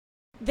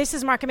This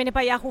is Market Minute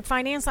by Yahoo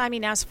Finance. I'm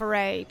Ines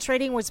Ferre.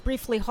 Trading was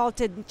briefly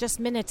halted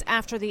just minutes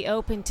after the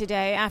open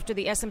today after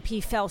the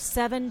S&P fell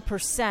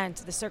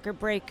 7%. The circuit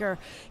breaker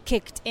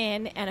kicked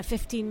in and a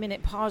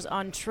 15-minute pause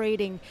on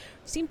trading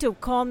seemed to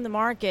calm the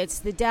markets.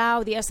 The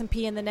Dow, the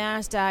S&P, and the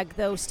NASDAQ,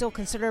 though, still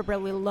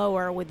considerably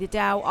lower, with the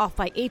Dow off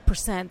by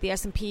 8%, the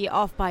S&P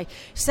off by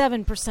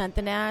 7%,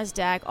 the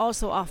NASDAQ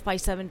also off by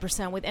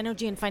 7%, with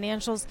energy and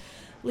financials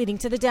leading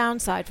to the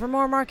downside. For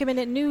more Market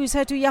Minute news,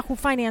 head to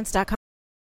yahoofinance.com.